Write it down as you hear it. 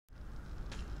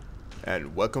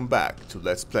And welcome back to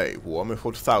Let's Play Warhammer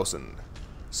 40,000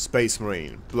 Space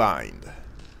Marine Blind.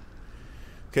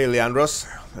 Okay, Leandros,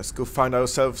 let's go find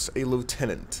ourselves a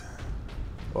lieutenant.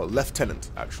 Or lieutenant,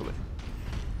 actually.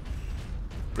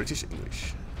 British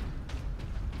English.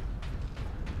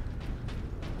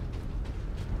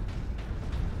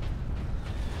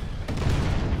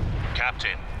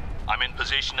 Captain, I'm in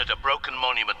position at a broken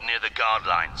monument near the guard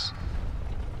lines.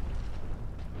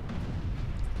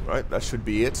 Right, that should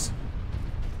be it.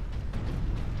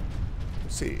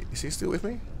 Let's see, is he still with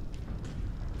me?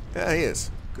 Yeah, he is.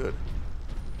 Good.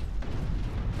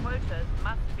 Quotas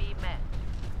must be met.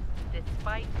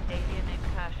 Despite alien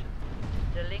incursions,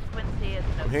 delinquency is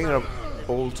no I'm hanging up problem to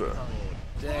the altar.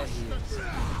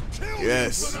 people.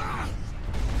 Yes.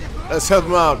 Let's help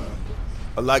him out.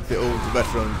 I like the old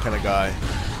veteran kind of guy.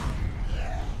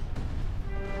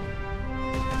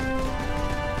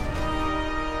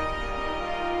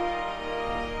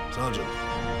 Sergeant,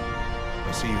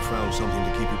 I see you found something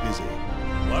to keep you busy.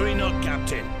 Worry not,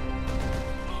 Captain.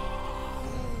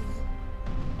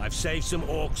 I've saved some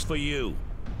orcs for you.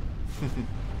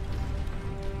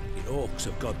 The orcs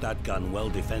have got that gun well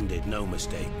defended, no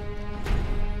mistake.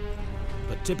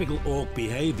 But typical orc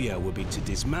behavior would be to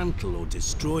dismantle or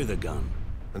destroy the gun.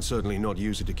 And certainly not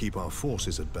use it to keep our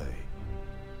forces at bay.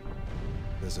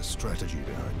 There's a strategy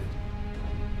behind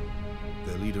it.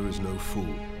 Their leader is no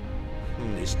fool.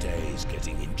 This day is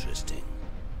getting interesting.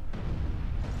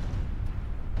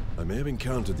 I may have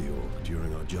encountered the orc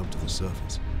during our jump to the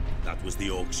surface. That was the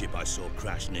orc ship I saw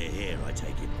crash near here, I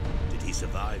take it. Did he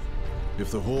survive? If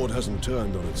the horde hasn't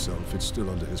turned on itself, it's still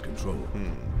under his control.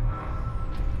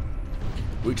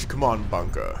 Reach command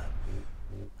bunker.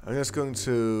 I'm just going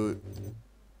to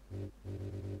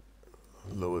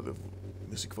lower the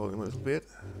music volume a little bit.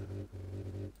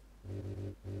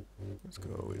 Let's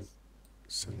go with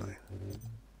 7.9.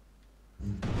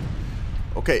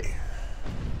 Okay.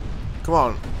 Come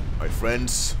on, my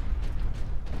friends.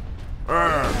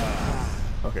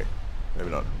 Okay, maybe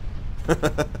not.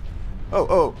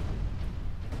 Oh.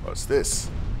 What's this?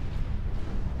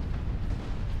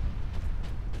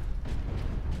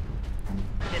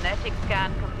 Genetic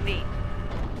scan complete.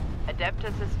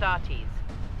 Adeptus Astartes.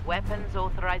 Weapons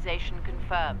authorization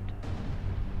confirmed.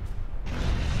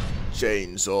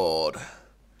 Chainsword.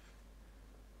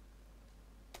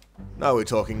 Now we're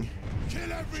talking.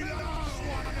 Kill every last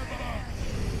one of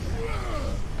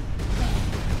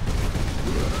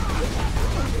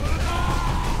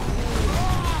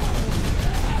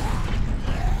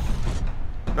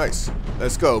them! Nice.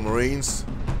 Let's go, Marines.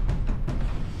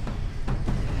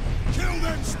 Kill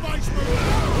them space marines!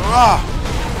 Ah!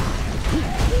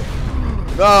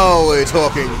 Now we're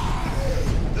talking.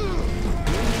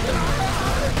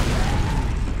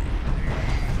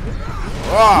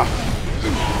 Ah!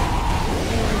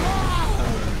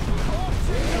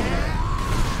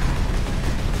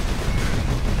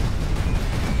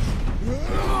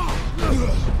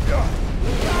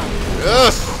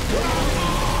 Yes!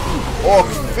 Orc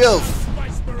filth!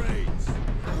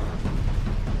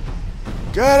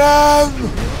 Get him!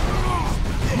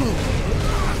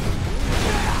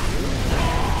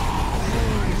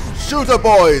 Shoot the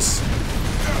boys!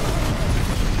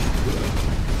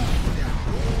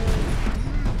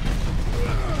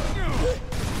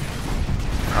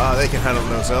 Ah, they can handle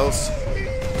themselves.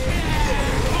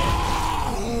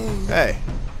 Hey,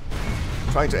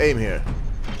 trying to aim here.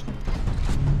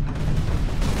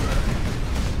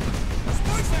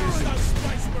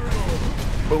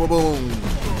 Boom, boom, boom.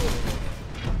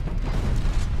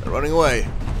 They're running away.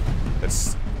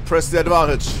 Let's press the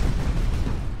advantage.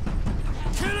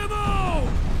 Kill them all!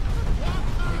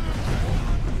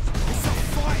 It's a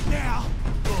fight now!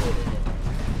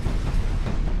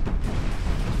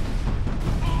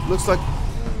 Looks like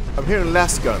I'm hearing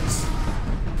less guns.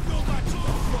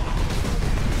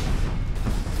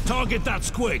 Target that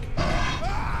squig!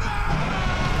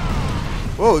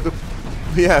 Whoa,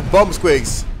 yeah, bomb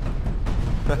squigs.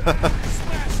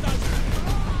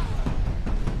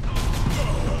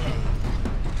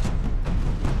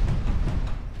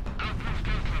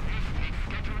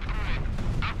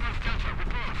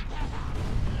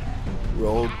 We're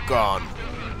all gone.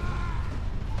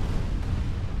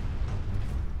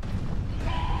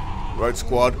 Right,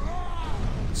 squad.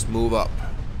 Let's move up.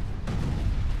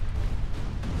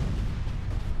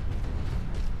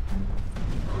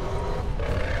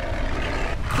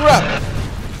 Crap!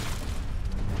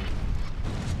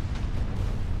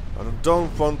 I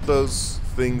don't want those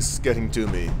things getting to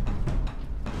me.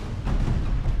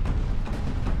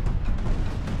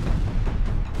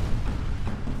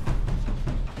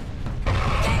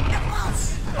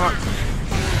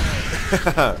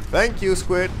 Thank you,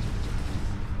 Squid.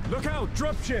 Look out,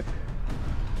 dropship!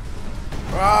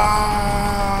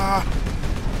 Ah!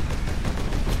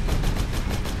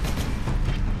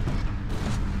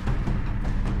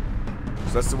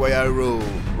 So that's the way I roll,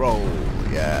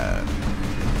 yeah.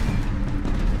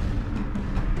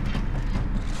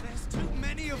 There's too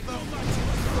many of them.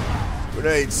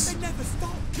 Grenades. They never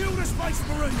stop. Kill the Space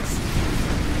Marines.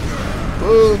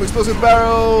 Boom! Explosive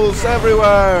barrels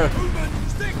everywhere. Movement.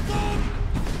 Stick bomb.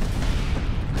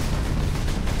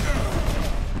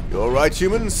 You alright,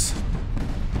 humans?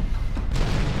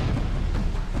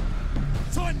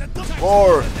 Time to duck.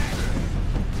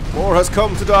 More has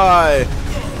come to die.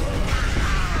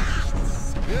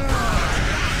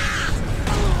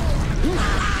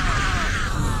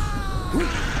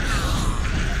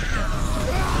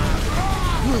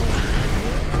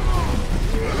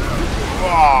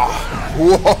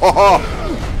 Whoa.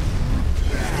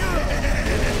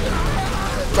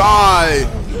 Die!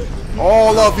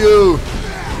 All of you!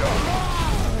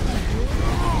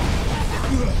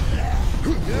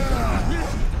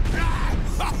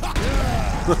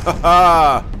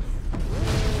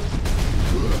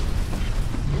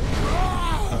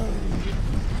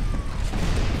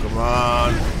 Come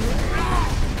on!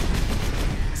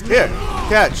 Here,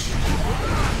 catch!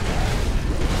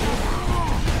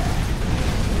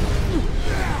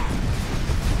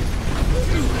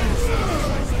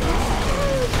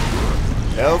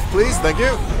 Health, please, thank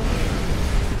you.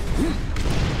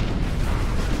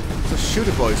 There's a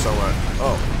shooter boy somewhere.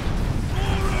 Oh.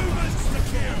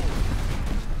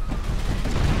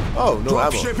 Oh, no ammo.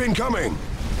 Dropship incoming!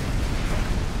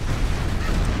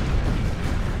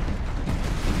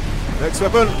 Next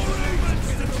weapon.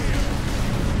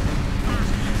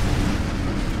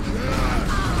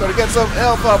 Gotta get some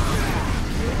health up.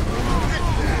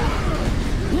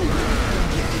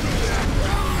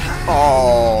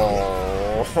 Oh.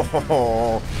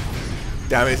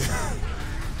 Damn it.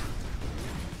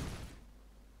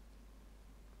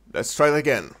 Let's try it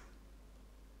again.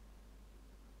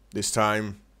 This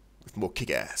time with more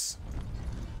kick-ass.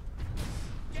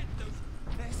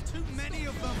 There's too many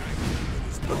of them.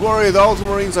 Don't worry, the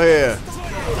Ultramarines are here.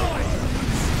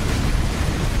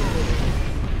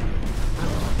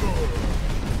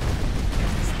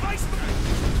 Space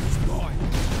Marines.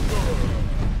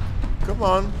 Come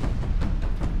on.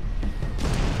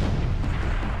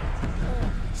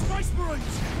 Space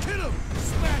Marines. Kill them.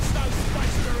 Smash those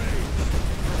Space Marines.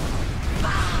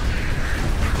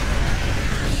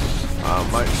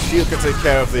 My shield can take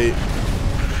care of the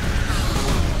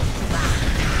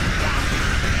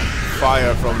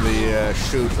fire from the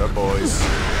shooter boys.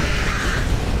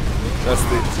 That's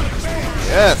the...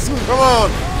 Yes, come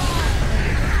on!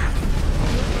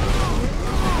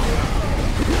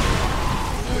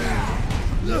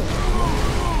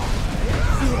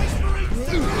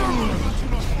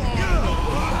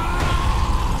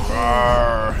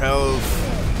 Health.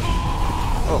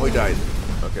 Oh, he died.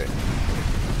 Okay.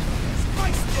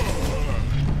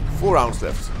 4 rounds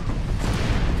left.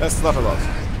 That's not a lot.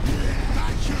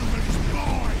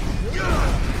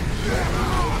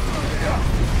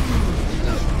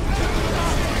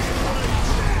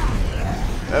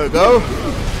 There we go.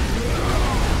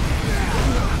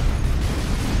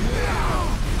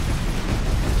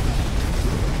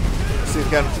 See if we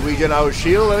can regen our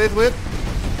shield a little bit.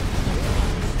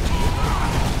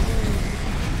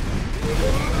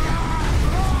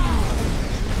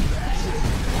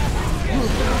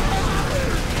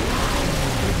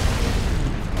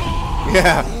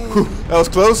 Yeah, whew, that was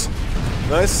close.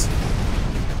 Nice.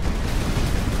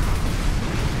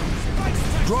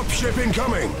 Dropship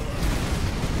incoming!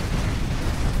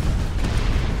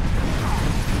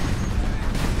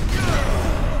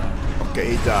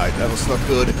 Okay, he died. That was not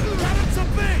good.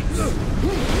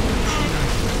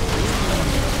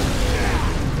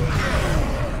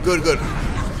 Good, good.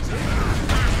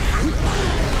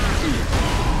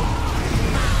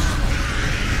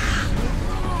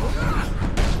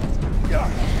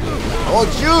 I want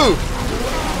you!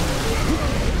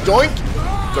 Doink!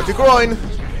 Got your groin!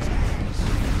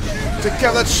 Take care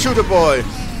of that shooter boy!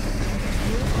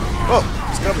 Oh,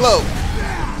 it's gonna blow!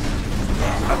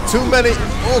 Too many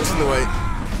orcs in the way.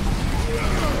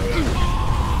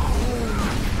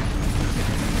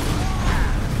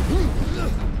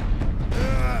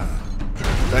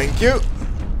 Thank you!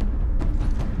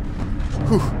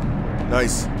 Whew.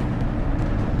 Nice.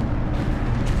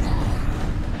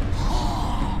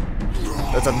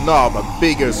 That's a knob, a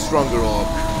bigger, stronger orc.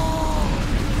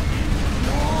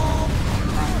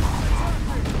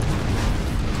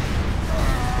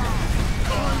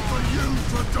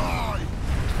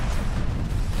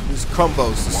 use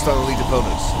combos to stun elite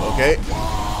opponents. Okay.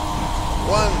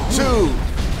 1, 2.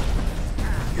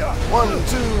 1,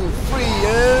 2, 3,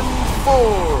 and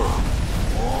 4.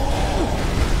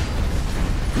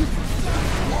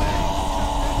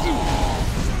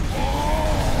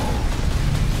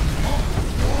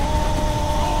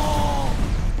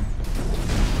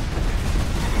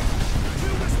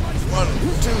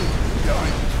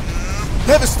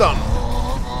 Heavy stun!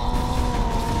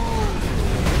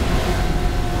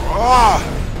 Ah!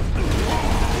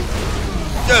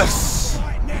 Yes!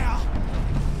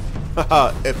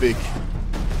 Haha, epic.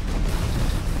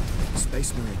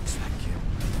 Space Marines, thank you.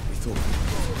 We thought.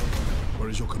 Where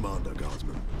is your commander,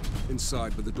 guardsman?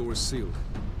 Inside, but the door is sealed.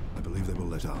 I believe they will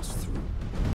let us through.